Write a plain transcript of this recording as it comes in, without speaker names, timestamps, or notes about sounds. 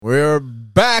We're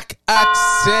back,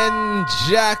 Accent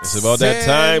Jackson. It's about that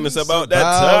time. It's about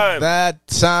that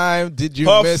time. Did you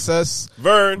Puff, miss us?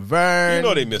 Vern. You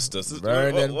know they missed us.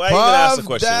 Vern and Why you gonna ask the Puff,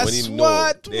 question when that's you know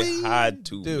what they we had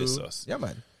to do. miss us? Yeah,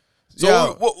 man.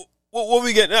 So what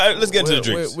we get? Let's get into the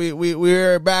drinks.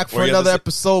 We're back for another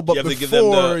episode, but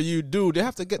before you do, they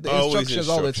have to get the instructions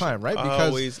all the time, right?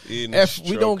 Because if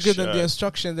we don't give them the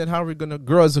instructions, then how are we going to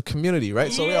grow as a community,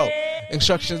 right? So,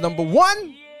 instructions number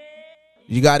 1,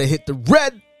 you got to hit the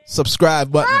red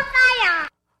subscribe button.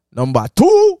 Number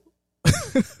 2,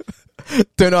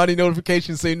 turn on the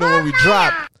notifications so you know when we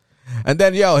drop. And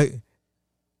then,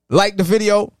 like the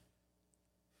video,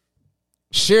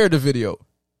 share the video.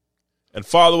 And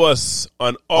follow us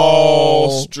on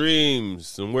all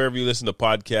streams and wherever you listen to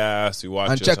podcasts, you watch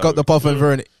us. And check out the Puff and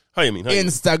Vern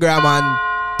Instagram and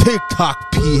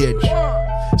TikTok page.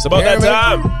 It's about that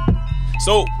time.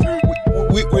 So,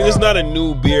 it's not a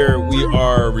new beer we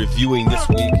are reviewing this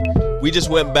week. We just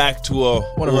went back to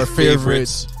one of our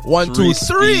favorites. 1, 2,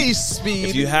 3 speed.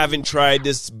 If you haven't tried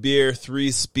this beer,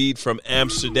 3 Speed from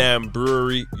Amsterdam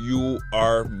Brewery, you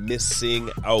are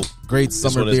missing out. Great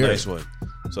summer beer. This one is a nice one.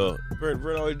 So,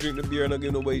 Vern always drink the beer and not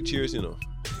giving away cheers, you know.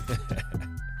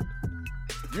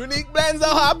 Unique blends of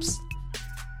hops.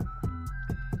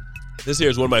 This here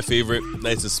is one of my favorite.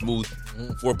 Nice and smooth.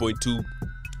 4.2.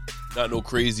 Not no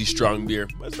crazy strong beer.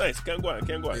 But it's nice. Can't go on.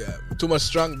 Yeah, too much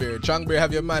strong beer. Strong beer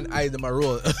have your man eye them a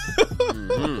roll.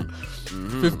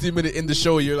 15 minutes in the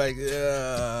show, you're like,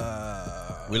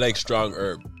 We like strong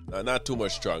herb. Not too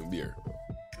much strong beer.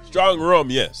 Strong rum,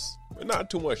 yes. But not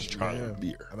too much strong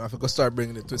beer. I'm going to start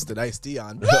bringing the twisted iced tea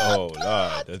on. Oh, Lord.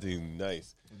 That thing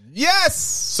nice. Yes!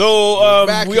 So,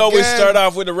 we always start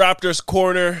off with the Raptors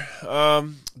corner.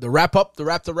 The wrap up.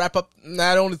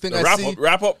 Not the only thing I see.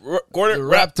 Wrap up corner. The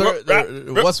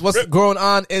Raptor. What's going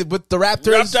on with the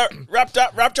Raptors?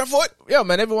 Raptor foot. Yeah,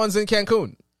 man. Everyone's in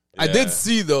Cancun. Yeah. I did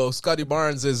see though. Scotty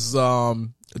Barnes is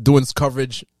doing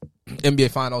coverage.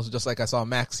 NBA Finals, just like I saw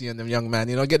Maxey and them young man,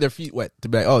 get their feet wet to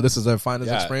be like, oh, this is their finals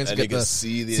experience. And get to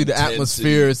see the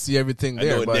atmosphere, see everything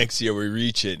there. I know next year we're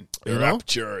reaching the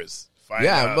Raptors.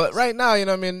 Yeah, but right now,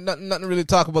 nothing really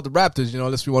talk about the Raptors,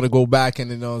 unless we want to go back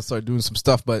and, start doing some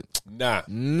stuff, but nah.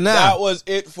 That was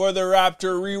it for the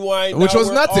Raptor Rewind. Which was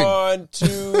nothing. On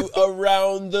to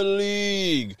Around the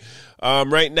League.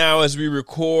 Right now, as we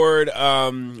record,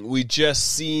 we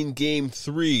just seen Game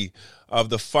 3 of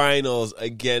the finals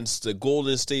against the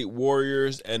Golden State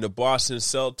Warriors and the Boston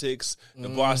Celtics. The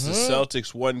Boston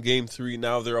Celtics won Game 3.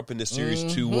 Now they're up in the series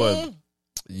 2-1.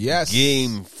 Yes.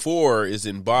 Game 4 is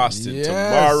in Boston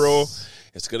tomorrow.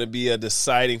 It's going to be a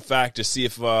deciding factor. See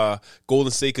if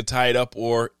Golden State could tie it up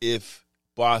or if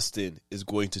Boston is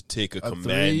going to take a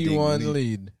commanding 3-1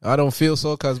 lead. I don't feel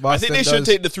so because Boston I think they should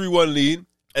take the 3-1 lead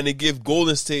and they give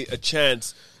Golden State a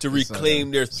chance to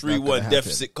reclaim their 3-1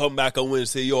 deficit, come back and win and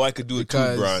say, yo, I could do it too,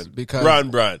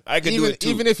 Bron. I could do it too.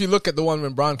 Even if you look at the one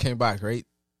when Bron came back, right?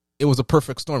 It was a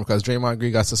perfect storm because Draymond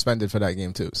Green got suspended for that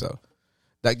game too. So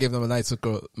that gave them a nice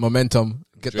momentum.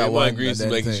 Get that one. Draymond Green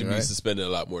seems like he should be suspended a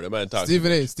lot more. That man talking.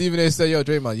 Stephen A. said, yo,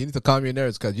 Draymond, you need to calm your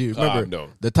nerves because you remember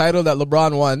the title that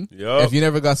LeBron won. Yep. If you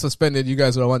never got suspended, you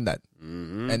guys would have won that.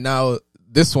 And now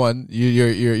this one,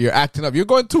 you're acting up. You're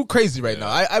going too crazy right now.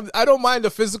 I don't mind the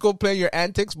physical playing your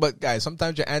antics, but guys,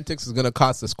 sometimes your antics is gonna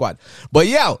cost the squad. But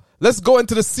let's go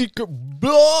into the secret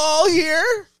ball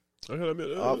here.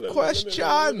 Of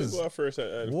questions.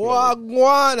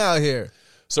 Wagwan out here.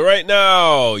 So right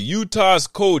now, Utah's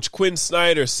coach Quinn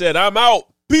Snyder said, "I'm out.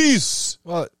 Peace."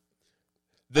 Well,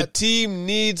 the team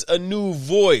needs a new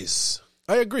voice.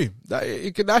 I agree.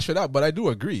 You can dash it out, but I do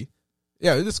agree.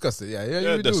 Yeah, we discussed it. Yeah,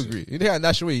 you do agree. Yeah,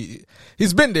 naturally,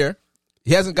 he's been there.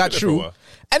 He hasn't got through.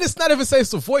 And it's not even say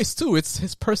it's the voice, too. It's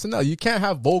his personnel. You can't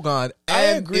have Bogan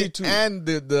and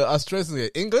the Australian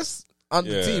Inglis on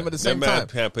the team at the same time.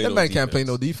 That man can't play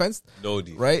no defense. No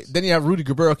defense. Right? Then you have Rudy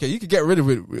Gobert. Okay, you could get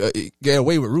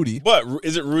away with Rudy. But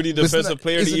is it Rudy defensive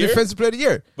player of the year? He's a defensive player of the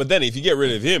year. But then if you get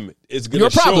rid of him, it's going to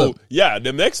show,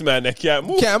 the next man that can't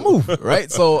move. Right?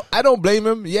 So I don't blame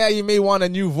him. Yeah, you may want a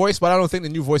new voice, but I don't think the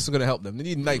new voice is going to help them.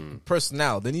 They need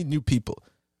personnel. They need new people.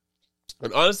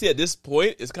 And honestly, at this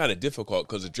point, it's kind of difficult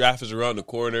because the draft is around the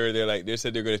corner. They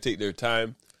said they're going to take their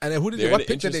time. And then what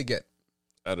pick did they get?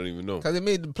 I don't even know. Because they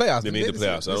made the playoffs. They made the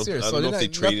playoffs. I don't know if they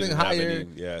traded higher.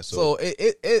 So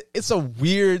it's a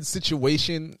weird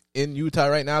situation in Utah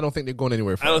right now. I don't think they're going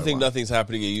anywhere. I don't think nothing's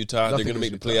happening in Utah. They're going to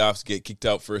make the playoffs, get kicked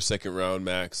out for a second round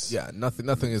max. Yeah, nothing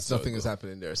is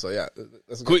happening there. So yeah,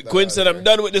 Quinn said, "I'm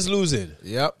done with this losing."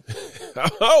 Yep.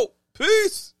 Oh,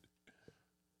 peace.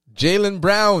 Jaylen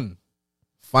Brown,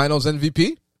 Finals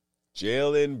MVP.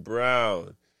 Jaylen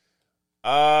Brown.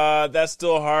 That's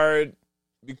still hard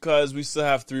because we still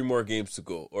have 3 more games to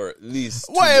go, or at least.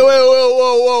 Whoa.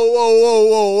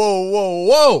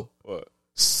 What?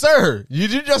 Sir,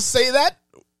 did you just say that?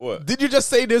 What? Did you just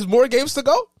say there's more games to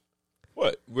go?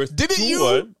 What? Didn't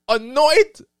you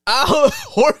anoint Al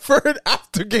Horford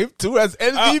after game 2 as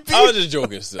MVP? I was just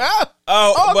joking, sir.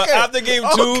 But after game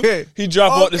 2, he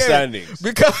dropped out the standings.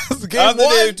 Because after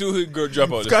game 2, he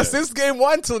dropped out the standings. Because since game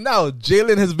 1 till now,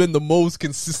 Jalen has been the most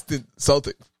consistent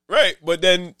Celtic. Right, but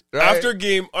then after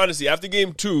game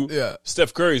 2,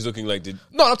 Steph Curry's looking like the...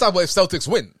 No, I'm talking about if Celtics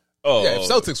win. Oh, if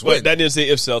Celtics win. But that didn't say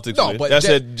if Celtics win. But that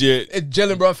said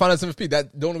Jalen Brown Finals MVP.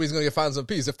 That the only way he's going to get Finals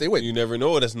MVP is if they win. You never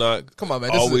know. That's not. Come on,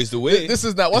 man. The way. This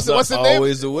is not. What's his name?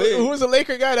 Always the way. Who was the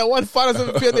Laker guy that won Finals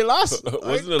MVP and they lost?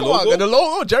 Wasn't the come logo? On, the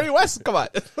logo. Jerry West. Come on.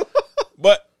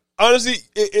 But honestly,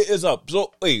 it is up.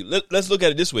 So wait, let's look at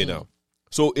it this way now.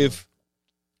 So if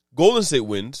Golden State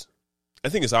wins, I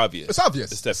think it's obvious. It's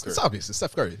obvious. It's Steph Curry. It's obvious. It's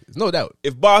Steph Curry. There's no doubt.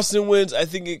 If Boston wins, I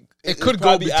think it could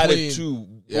go between added to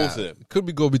both of them. It could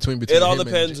be go between. It all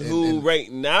depends who.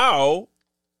 Right now,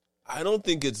 I don't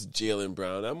think it's Jaylen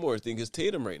Brown. I more think it's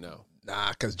Tatum right now. Nah,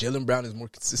 because Jaylen Brown is more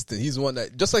consistent. He's the one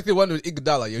that, just like the one with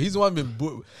Iguodala, he's the one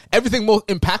been everything most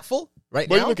impactful right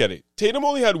now. But look at it. Tatum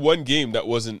only had one game that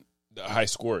wasn't high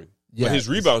scoring. Yeah, but his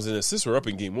rebounds and assists were up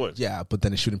in game 1. Yeah, but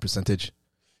then his shooting percentage,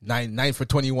 9 for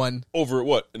 21. Over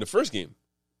what? In the first game?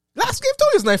 Last game, too,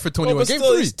 he was 9 for 21. But game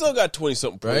still, 3. He still got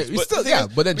 20-something points. Right?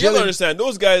 But then you gotta understand,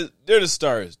 those guys, they're the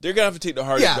stars. They're going to have to take the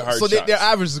hard shots. So their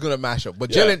average is going to match up.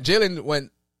 But Jalen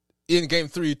went in game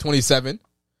 3, 27.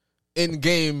 In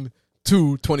game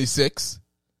 2, 26.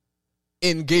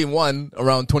 In game 1,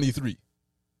 around 23.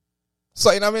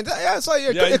 So, you know what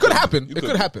I mean? It could happen. It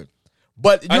could happen.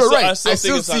 But you're right. I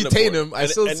still see Tatum. And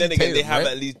then again, they have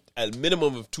at least a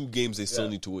minimum of 2 games they still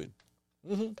need to win.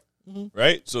 Mm-hmm.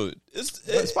 Right? So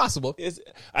it's possible.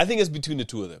 I think it's between the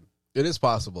two of them. It is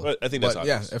possible. But I think that's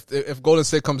obvious. Yeah, if Golden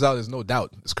State comes out, there's no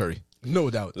doubt it's Curry. No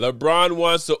doubt. LeBron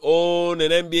wants to own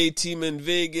an NBA team in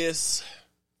Vegas.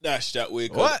 Dash that way.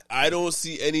 What? I don't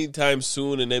see anytime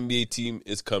soon an NBA team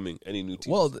is coming. Any new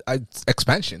team? Well,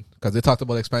 expansion, because they talked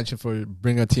about expansion for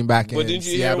bringing a team back in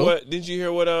Seattle. Didn't you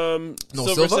hear what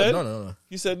Silver said? No.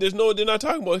 He said they're not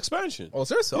talking about expansion. Oh,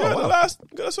 seriously? Yeah, wow. that's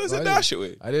what I said. Dash it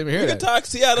way. I didn't even hear that. We can talk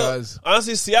Seattle.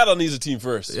 Honestly, Seattle needs a team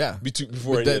first. Yeah.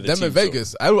 Before any other them team, in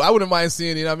Vegas. I wouldn't mind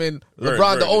seeing, you know what I mean?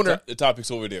 LeBron, the owner. The topic's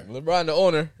over there. LeBron, the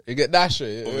owner. You get Dasher.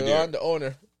 LeBron, the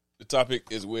owner. The topic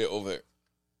is way over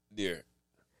there.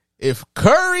 If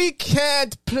Curry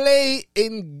can't play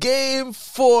in game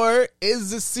 4, is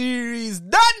the series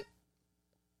done?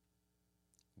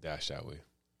 Dash that way.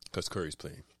 Because Curry's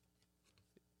playing.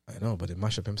 I know, but he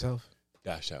mashed up himself.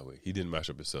 Dash that way. He didn't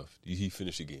mash up himself. He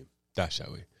finished the game. Dash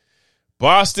that way.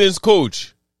 Boston's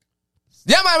coach.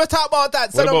 Yeah, man, we'll talk about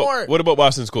that. Say no more. What about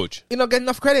Boston's coach? He don't get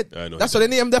enough credit. I know. That's what they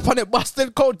named up on it.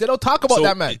 Boston coach. They don't talk about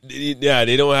that, man. Yeah,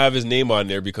 they don't have his name on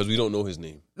there because we don't know his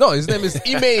name. No, his name is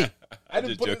Ime. I'm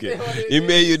just joking.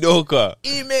 Ime Udoka.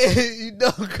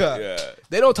 Yeah.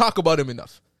 They don't talk about him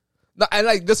enough. No,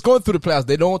 and just going through the playoffs,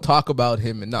 they don't talk about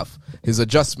him enough. His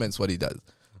adjustments, what he does.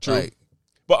 True.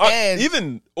 But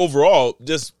even overall,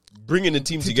 just bringing the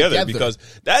team together because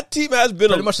that team has been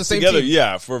pretty much the same together,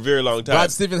 team. For a very long time.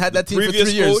 Brad Stevens had that team for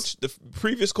 3 years. The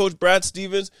previous coach, Brad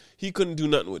Stevens, he couldn't do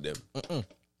nothing with them.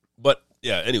 But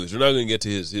yeah, anyways, we're not going to get to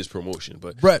his promotion,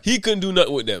 but he couldn't do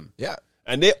nothing with them. Yeah.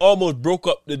 And they almost broke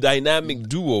up the dynamic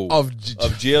duo of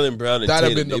Jaylen Brown and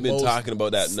Tatum. They've been talking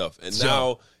about that enough. And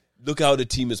now, look how the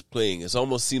team is playing. It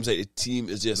almost seems like the team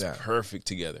is just perfect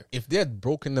together. If they had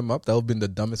broken them up, that would have been the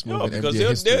dumbest move in NBA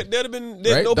history. There'd have been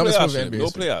no playoffs. No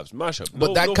playoffs. Mashup.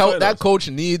 But that coach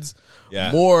needs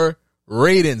more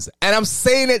ratings. And I'm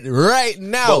saying it right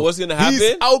now. But what's going to happen?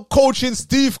 He's out-coaching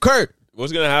Steve Kerr.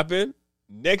 What's going to happen?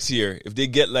 Next year, if they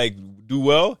get do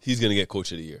well, he's going to get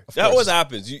coach of the year. That always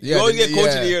happens. You always get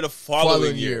coach of the year the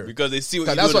following year because they see what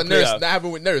you do. That's what that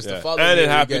happened with Nurse. The following and year it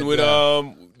happened with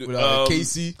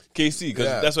KC.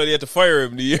 Because that's why they had to fire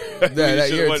him the year.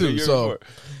 that year too. So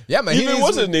yeah, man. Even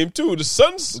what's his name too? The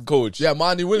Suns coach. Yeah,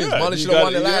 Monty Williams. Monty should have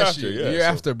won it last year. The year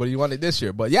after, but he won it this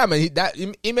year. But yeah, man.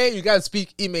 Ime, you gotta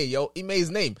speak Ime, yo. Ime's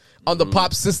name on the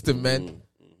pop system, man.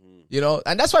 You know,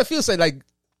 and that's why I feel like.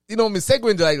 You know,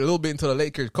 segueing a little bit into the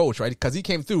Lakers coach, right? Because he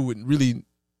came through with really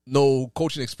no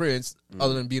coaching experience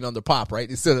other than being under Pop, right?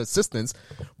 It's still assistants.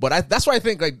 But that's why I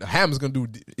think Ham's going to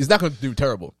do, he's not going to do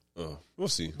terrible. We'll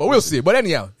see. But we'll see. But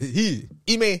anyhow,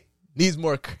 Ime needs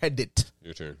more credit.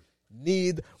 Your turn.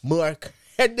 Need more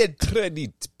credit.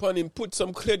 Put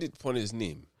some credit on his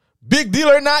name. Big deal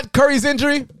or not, Curry's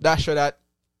injury? Dash or that?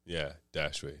 Yeah,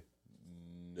 dash way.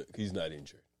 No, he's not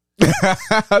injured.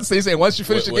 So you're saying once you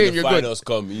finish the game, you're good. When the finals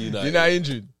come, you're not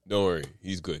injured. Don't worry,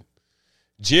 he's good.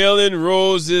 Jalen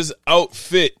Rose's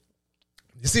outfit.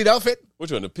 You see the outfit?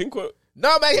 Which one? The pink one?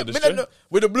 No, man,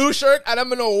 with the blue shirt, and I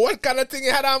don't know what kind of thing he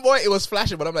had on, boy. It was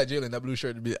flashing, but I'm like, Jalen, that blue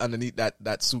shirt would be underneath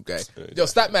that suit guy. Yo,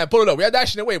 Statman, pull it up. We are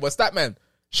dashing away, but Statman,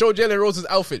 show Jalen Rose's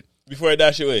outfit. Before I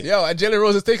dash away. Yo, and Jalen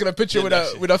Rose is taking a picture with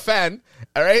a fan,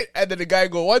 all right? And then the guy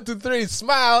go, 1, 2, 3,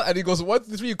 smile, and he goes, 1,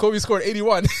 2, 3, Kobe scored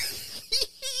 81.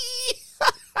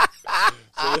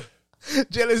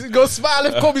 Jalen go smile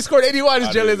if Kobe scored 81.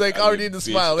 Jalen's like already in the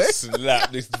smile, eh?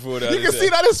 Slap this foot out. You can see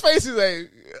it on his face. He's like,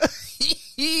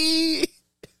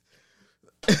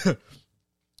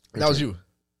 that was you.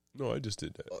 No, I just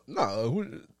did that. No,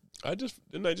 didn't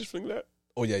I just fling that?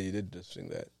 Oh yeah, you did just fling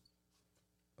that.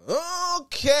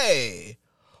 Okay.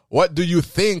 What do you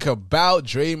think about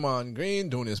Draymond Green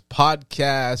doing his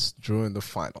podcast during the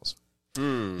finals?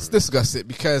 Let's discuss it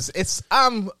because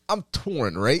I'm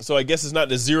torn, right? So I guess it's not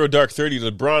the 0 dark 30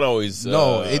 LeBron always.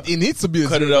 No, it needs to be a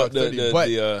 0 dark 30.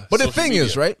 But the thing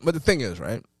is, right?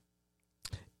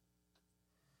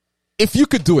 If you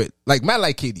could do it, like man,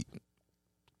 like KD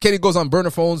goes on burner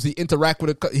phones, he interact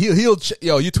with it.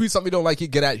 He'll you tweet something you don't like, he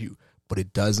get at you, but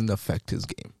it doesn't affect his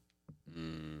game.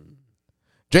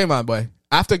 Draymond, boy,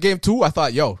 after game 2, I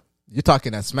thought, you're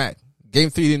talking that smack. Game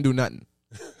 3 didn't do nothing.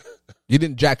 You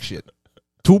didn't jack shit.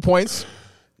 2 points,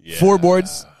 4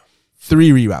 boards,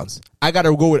 3 rebounds. I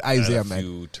gotta go with Isaiah, man.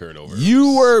 Few turnovers.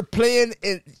 You were playing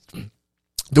it.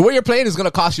 The way you're playing is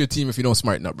gonna cost your team if you don't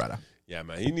smarten up, brother. Yeah,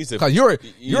 man. He needs to. Because you're a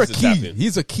key.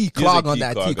 He's a key clog on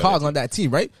that team,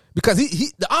 right? Because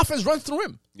the offense runs through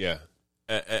him. Yeah,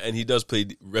 and he does play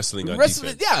wrestling on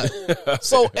defense. Yeah.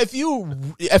 So if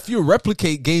you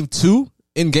replicate game 2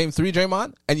 in game 3,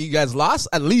 Draymond, and you guys lost,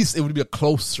 at least it would be a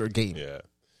closer game. Yeah.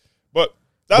 But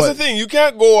that's the thing. You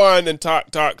can't go on and talk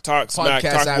smack, talk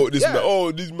about this man.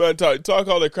 Oh, this man talk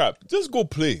all that crap. Just go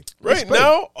play. Right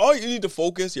now, all you need to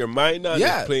focus your mind on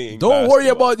is playing. Don't worry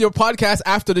about your podcast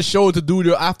after the show to do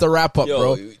your after wrap up,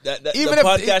 bro. Even the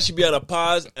podcast should be on a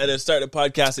pause and then start the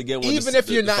podcast again. Even if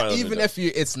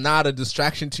it's not a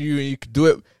distraction to you and you can do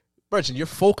it. Merchant, your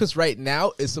focus right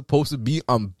now is supposed to be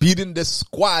on beating this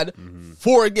squad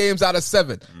 4 games out of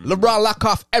 7. LeBron lock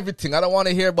off everything. I don't want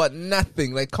to hear about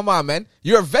nothing. Like, come on, man.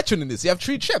 You're a veteran in this. You have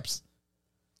 3 chips.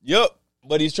 Yep.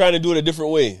 But he's trying to do it a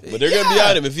different way. But they're going to be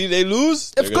on him. If they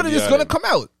lose, it's going to come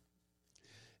out.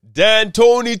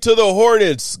 D'Antoni to the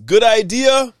Hornets. Good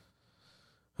idea?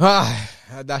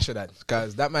 Dash that,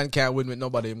 because that man can't win with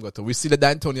nobody. We see the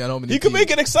D'Antoni on how many he can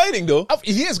make it exciting, though.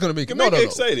 He is going to make it. Make it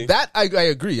exciting. That I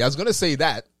agree. I was going to say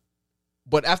that,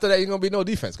 but after that, you're going to be no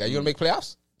defense, guy. You're going to make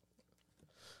playoffs.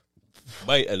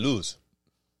 Might and lose.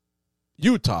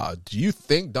 Utah. Do you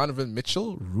think Donovan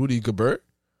Mitchell, Rudy Gobert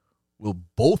will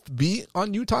both be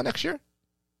on Utah next year?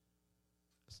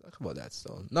 Let's talk about that.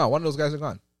 So no, one of those guys are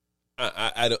gone.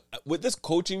 I don't, with this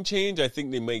coaching change, I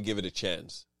think they might give it a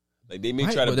chance. Like they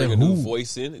may try to bring a new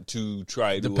voice in to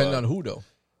try to depend on who though.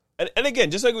 And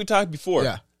again, just like we talked before,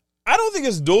 I don't think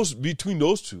it's between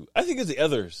those two. I think it's the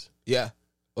others. Yeah,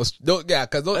 because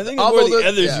I think it's more the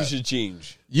others you should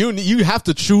change. You have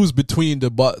to choose between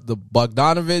the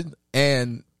Bogdanovic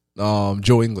and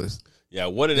Joe Ingles. Yeah,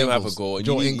 one of them have a goal. And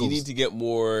you need to get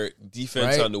more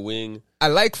defense on the wing. I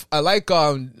like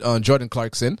Jordan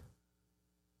Clarkson.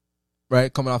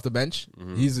 Right, coming off the bench,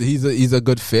 he's a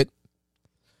good fit.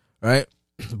 Right,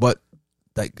 but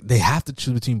like they have to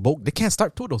choose between both. They can't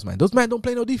start 2 of those, man. Those men don't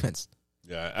play no defense.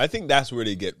 Yeah, I think that's where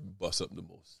they get bust up the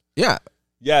most. Yeah,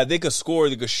 they could score,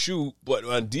 they could shoot, but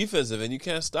on defensive end, you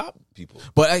can't stop people.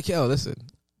 But listen,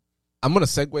 I'm gonna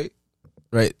segue,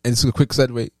 right? And it's a quick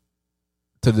segue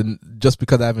to just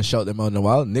because I haven't shouted them out in a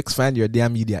while. Knicks fan, you're a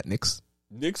damn idiot, Knicks.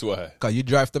 Knicks, why? Because you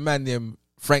draft a man named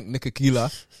Frank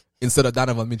Ntilikina instead of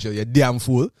Donovan Mitchell. You're a damn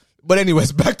fool. But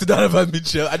anyways, back to Donovan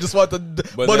Mitchell. I just want to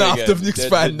burn off the Knicks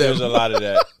fan. There's a lot of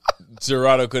that.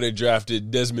 Toronto could have drafted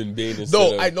Desmond Bane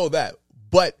instead. I know that.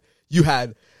 But you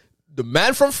had the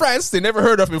man from France they never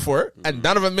heard of before, and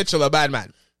Donovan Mitchell, a bad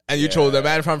man. And you chose the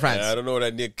man from France. I don't know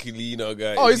that Ntilikina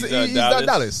guy. Oh, he's not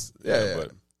Dallas. Yeah.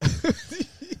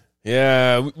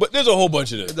 Yeah, but there's a whole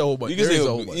bunch of them. There's a whole bunch. You can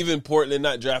say even Portland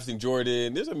not drafting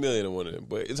Jordan. There's a million of one of them.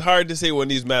 But it's hard to say when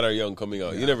these men are young coming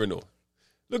out. You never know.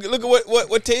 Look at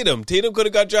what Tatum. Tatum could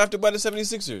have got drafted by the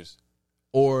 76ers.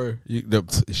 Or he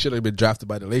should have been drafted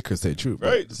by the Lakers, say true.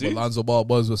 Right. But Lonzo Ball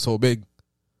buzz was so big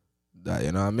that,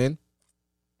 you know what I mean?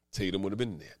 Tatum would have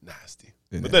been nasty.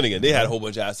 But then again, they had a whole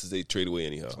bunch of assets they trade away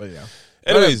anyhow. Oh, yeah.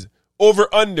 Anyways,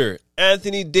 over under.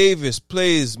 Anthony Davis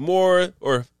plays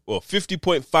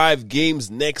 50.5 games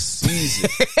next season.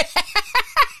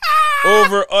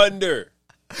 Over under.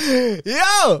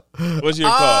 Yo, what's your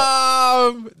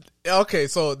call? Okay,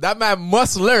 so that man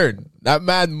must learn. That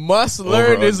man must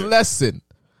learn his lesson.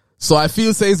 So I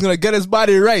feel say he's gonna get his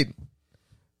body right.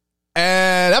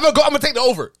 And I'm gonna take the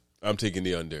over. I'm taking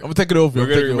the under. I'm gonna take it over. We're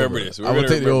gonna remember this. I'm gonna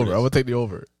take the over. I'm gonna take the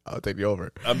over. I'll take the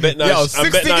over. I'm betting on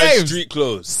 60 games. Street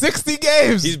clothes. 60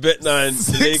 games. He's betting on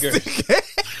Lakers.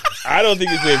 I don't think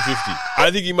he's playing 50.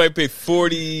 I think he might pay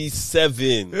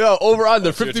 47. Yeah, over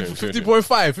under 50.5.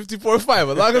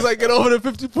 50.5. As long as I get over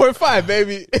the 50.5,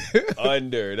 baby.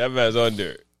 Under. That man's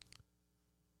under.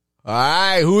 All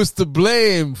right, who is to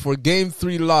blame for Game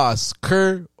 3 loss,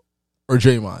 Kerr or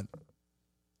Draymond?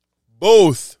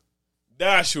 Both.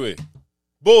 Dashway.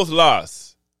 Both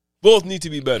lost. Both need to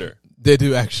be better. They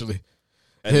do, actually.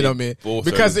 And you know what I mean?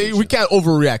 Because we can't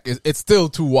overreact. It's still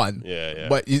 2-1. Yeah.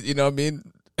 But you know what I mean?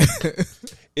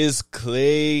 Is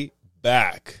Clay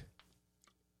back?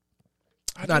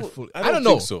 I don't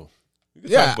know. Think so.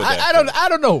 Yeah, I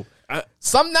don't know.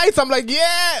 Some nights I'm like,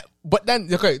 yeah, but then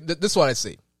okay, this is what I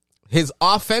say. His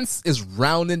offense is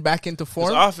rounding back into form.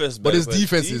 His offense, but his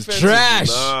defense is trash.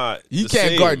 He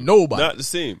can't guard nobody. Not the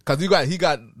same. Because he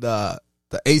got the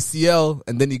ACL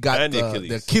and then he got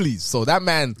the Achilles. So that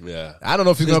man, I don't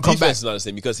know if he's going to come back. His defense is not the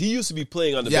same because he used to be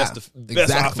playing on the best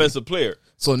offensive player.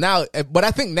 So now, but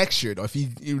I think next year, though, if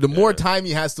the more time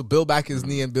he has to build back his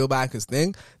knee and build back his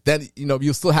thing, then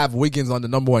you'll still have Wiggins on the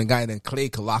number one guy and then Clay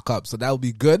can lock up. So that will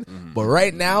be good. Mm-hmm. But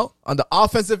right now, on the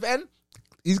offensive end,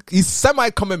 he's semi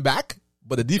coming back.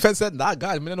 But the defense said, nah,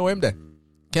 God, I don't know him there.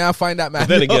 Can't find that man. But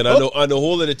then again, on the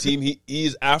whole of the team,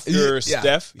 he's after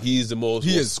Steph. He's the most.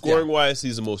 He is scoring wise.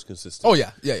 He's the most consistent. Oh yeah.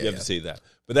 You have to say that.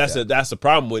 But that's the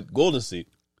problem with Golden State.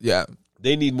 Yeah,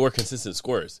 they need more consistent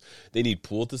scorers. They need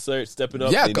Poole to start stepping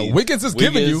up. Yeah, because Wiggins is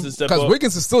giving you. Because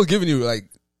Wiggins is still giving you like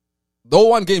the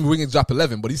one game Wiggins dropped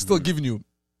 11, but he's still giving you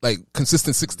like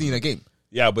consistent 16 a game.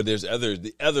 Yeah, but there's others.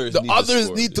 The others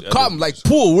need to come. Like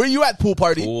Poole, where you at, Poole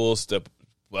party? Poole step.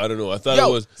 I don't know. I thought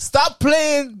it was stop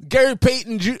playing Gary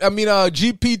Payton.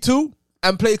 GP2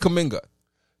 and play Kuminga.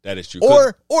 That is true.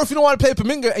 Or if you don't want to play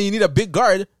Kuminga and you need a big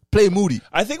guard, play Moody.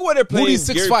 I think why they're playing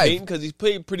Gary Payton because he's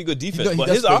playing pretty good defense, but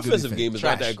his offensive game is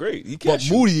not that great. He can't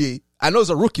shoot. Moody, I know he's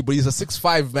a rookie, but he's a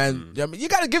 6'5" man. I mean, you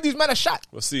got to give these men a shot.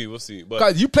 We'll see.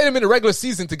 Because you played him in the regular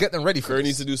season to get them ready for Kerr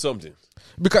needs to do something.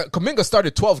 Because Kuminga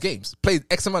started 12 games, played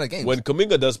X amount of games. When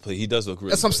Kuminga does play, he does look really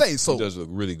good. That's what I'm saying. So, he does look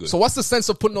really good. So what's the sense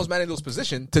of putting those men in those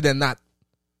positions to then not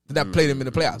play them in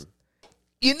the playoffs?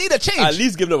 You need a change. At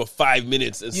least give them a 5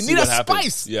 minutes and see what happens.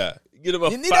 Spice. Yeah. Give them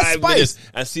a 5 minutes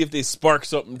and see if they spark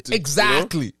something.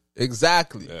 Exactly.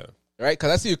 Yeah. Right?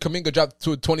 Because I see Kuminga drop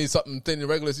to a 20-something thing in the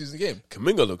regular season game.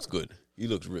 Kuminga looks good. He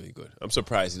looks really good. I'm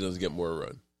surprised he doesn't get more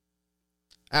run.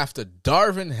 After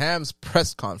Darvin Ham's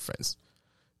press conference,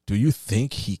 do you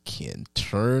think he can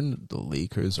turn the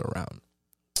Lakers around?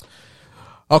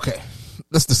 Okay,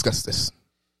 let's discuss this.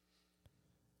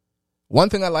 One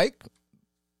thing I like,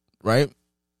 right?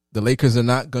 The Lakers are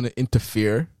not going to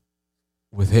interfere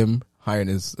with him hiring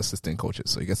his assistant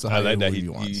coaches. So he gets to hire who he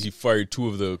wants. He fired two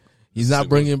of the... He's not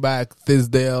bringing back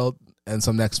Tisdale and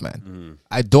some next man. Mm-hmm.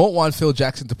 I don't want Phil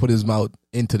Jackson to put his mouth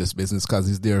into this business because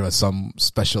he's there as some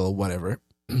special whatever,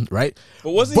 right?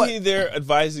 But wasn't he there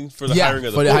advising for the hiring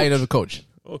of the coach? the hiring of the coach.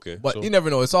 Okay. But you never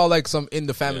know. It's all like some in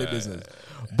the family business.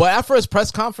 But after his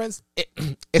press conference,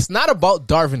 it's not about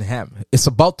Darvin Ham. It's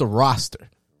about the roster.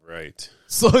 Right.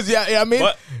 So, I mean.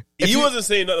 But he wasn't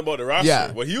saying nothing about the roster.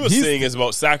 Yeah, what he was saying is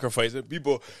about sacrificing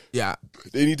people. Yeah.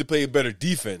 They need to play better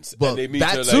defense. But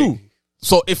that too.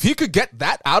 So if he could get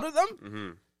that out of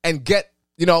them and get,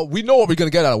 we know what we're going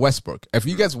to get out of Westbrook. If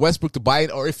he gets Westbrook to buy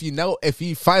it, or if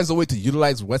he finds a way to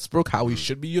utilize Westbrook how he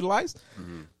should be utilized,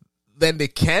 then they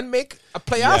can make a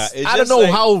playoffs. Yeah, I don't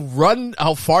know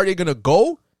how far they're going to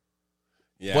go.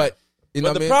 Yeah. But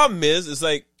the problem is, it's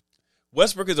like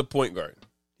Westbrook is a point guard.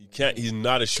 He's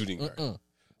not a shooting guard.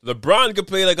 LeBron could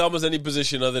play like almost any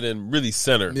position other than really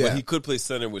center, but he could play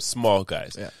center with small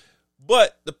guys. Yeah.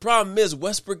 But the problem is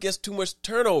Westbrook gets too much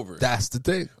turnover. That's the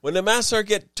thing. When the Master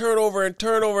get turnover,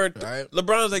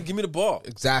 LeBron's like, give me the ball.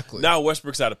 Exactly. Now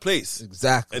Westbrook's out of place.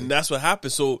 Exactly. And that's what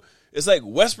happens. So it's like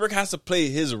Westbrook has to play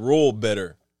his role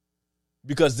better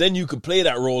because then you can play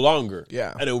that role longer.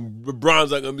 Yeah. And then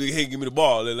LeBron's like, hey, give me the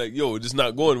ball. They're like, yo, it's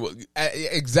not going.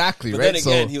 Exactly, but right? Then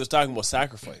again, he was talking about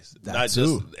sacrifice. Not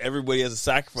just everybody has a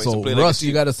sacrifice to play. Russ,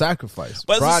 you got to sacrifice.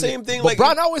 But it's the same thing. But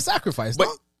Bron always sacrificed. But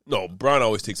No, Bron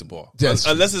always takes the ball.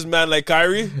 Unless it's a man like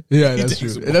Kyrie. Yeah, that's true.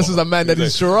 Unless it's a man that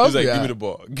he's sure of. He's like, give me the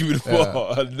ball. Give me the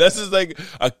ball. Unless it's like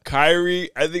a Kyrie,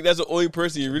 I think that's the only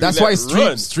person you really That's why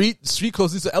Street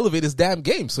Clothes needs to elevate his damn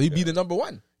game, so he'd be the number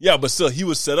one. Yeah, but still, he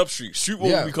would set up Street. Street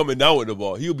won't be coming down with the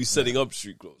ball. He'll be setting up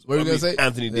Street Clothes. What are you going to say?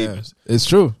 Anthony Davis. It's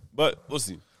true. But we'll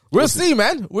see. We'll see,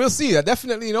 man. We'll see.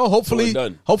 Definitely, hopefully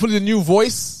the new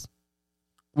voice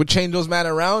would change those man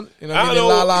around. I don't know.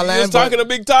 La La Land. He's talking a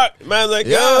big talk. Man's like,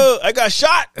 yo, I got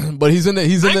shot. But he's in the.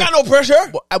 I got no pressure.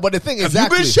 But the thing is, have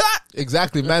you been shot?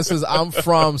 Exactly. Man says, I'm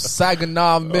from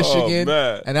Saginaw, Michigan,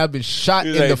 and I've been shot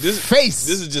in the face.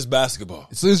 This is just basketball.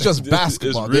 So it's just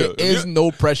basketball. There is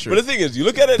no pressure. But the thing is, you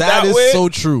look at it that way. That is so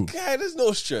true. God, there's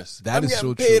no stress. That is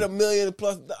so true. Paid $1 million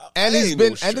plus. And he's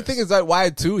been. And the thing is that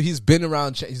why too? He's been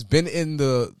around. He's been in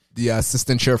the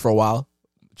assistant chair for a while.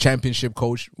 Championship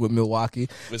coach with Milwaukee.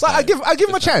 So I give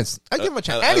him a chance. And he's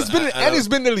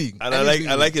been in the league. And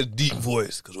I like his deep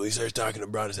voice because when he starts talking to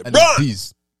Bron, he said, "Bron,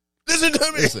 listen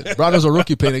to me." Listen, Bron was a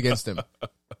rookie playing against him.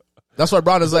 That's why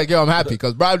Bron is like, yo, I'm happy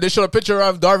because Bron. They showed a picture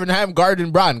of Darvin Ham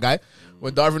guarding Bron, guy,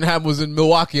 when Darvin Ham was in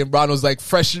Milwaukee and Bron was like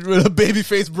fresh with a baby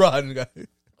face Bron, guy.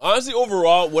 Honestly,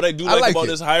 overall, what I do like about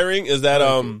this hiring is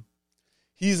that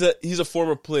he's a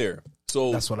former player.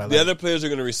 So that's what I like. The other players are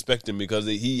going to respect him because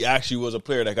he actually was a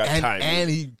player that got time. And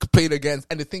he played against.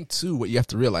 And the thing, too, what you have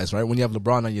to realize, right, when you have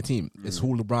LeBron on your team, is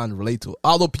who LeBron relate to.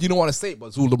 Although you don't want to say it, but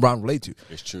it's who LeBron relate to.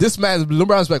 It's true. This man,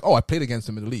 LeBron's like, I played against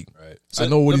him in the league. Right. So I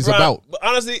know what he's about. But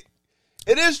honestly,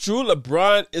 it is true.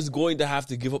 LeBron is going to have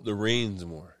to give up the reins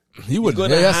more. He would. He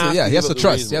has to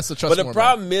trust. He has to trust. But the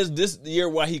problem is this year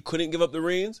why he couldn't give up the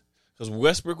reins because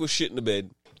Westbrook was shit in the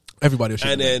bed. Everybody was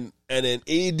shit. And then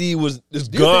AD was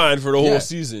gone for the whole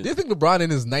season. Do you think LeBron in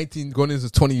his 19 going into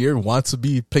his 20 year wants to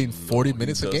be playing 40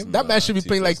 minutes a game? That man should be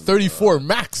playing like 34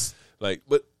 max. Like,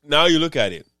 but now you look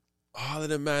at it. All of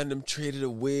them traded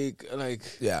away. Like,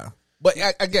 yeah. But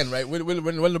again, right? When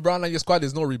LeBron on your squad,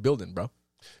 there's no rebuilding, bro.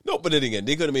 No, but then again,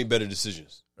 they could have made better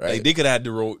decisions. Right? Like they could have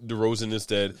had DeRozan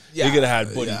instead. Yeah, they could have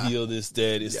had Buddy Hield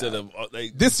instead of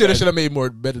like this year. They should have made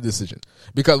better decisions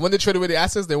because when they traded away the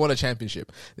assets, they won a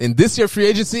championship. In this year, free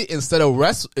agency instead of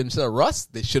Russ,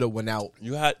 they should have went out.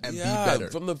 You had be better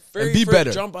from the very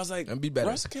first jump. I was like, and be better.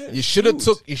 Russ can't you should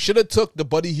have took the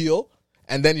Buddy Hield.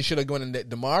 And then you should have gone and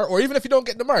DeMar, or even if you don't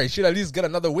get DeMar, you should at least get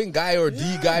another wing guy or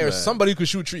D guy or somebody who could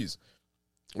shoot trees.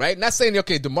 Right? Not saying,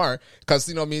 okay, DeMar, because,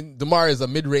 DeMar is a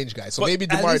mid-range guy. So maybe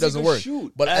DeMar doesn't work.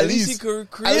 But at least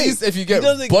if you get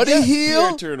Buddy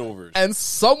Hield and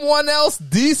someone else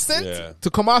decent to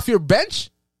come off your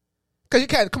bench, because you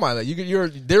can't, come on,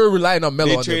 they're relying on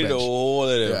Melo on their bench. They traded a whole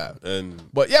of them.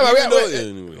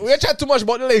 Yeah. We chat too much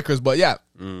about the Lakers, but yeah.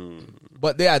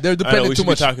 But yeah, they're depending too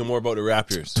much. Be talking more about the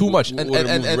Raptors. Too much. And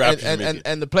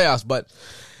the playoffs. But,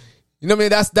 you know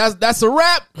what I mean? That's a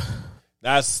wrap.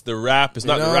 That's the rap. It's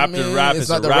not the Raptors rap. It's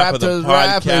the rap of the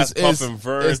podcast. Puff and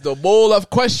Vern. It's the bowl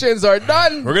of questions are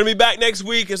done. We're going to be back next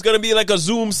week. It's going to be like a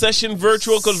Zoom session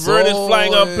virtual because Vern is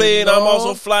flying on plane. I'm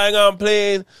also flying on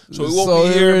plane. So we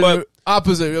won't be here, but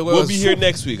opposite. We'll be here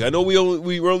next week. I know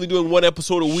we're only doing one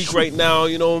episode a week right now,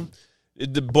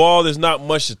 The ball, there's not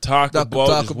much to talk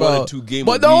about. Just 1 and 2 games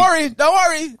But don't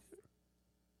worry.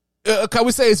 Can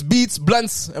we say it's beats,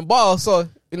 blunts, and ball? So,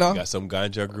 You got some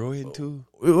ganja growing too.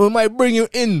 We might bring you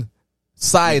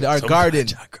inside our garden.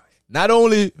 Not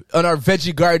only on our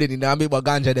veggie garden, I mean, about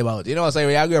ganja about. You know what I'm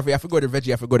saying? You have to go to veggie,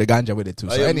 you have to go to ganja with it too.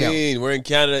 So anyhow, we're in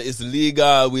Canada. It's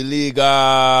legal. We legal.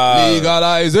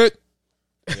 Legalize it.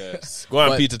 Yes. Go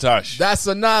on, Peter Tosh. That's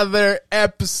another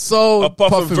episode of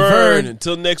Puff and Vern.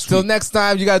 Until next week. Till next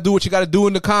time, you got to do what you got to do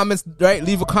in the comments, right?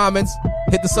 Leave a comment,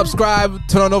 hit the subscribe,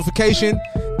 turn on notification,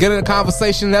 get in the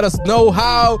conversation. Let us know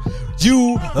how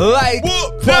you like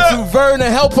Puff and Vern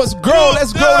and help us grow.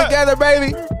 Let's grow together,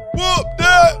 baby. Whoop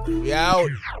that. We out.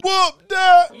 Whoop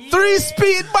that.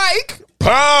 3-speed bike.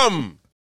 Pam.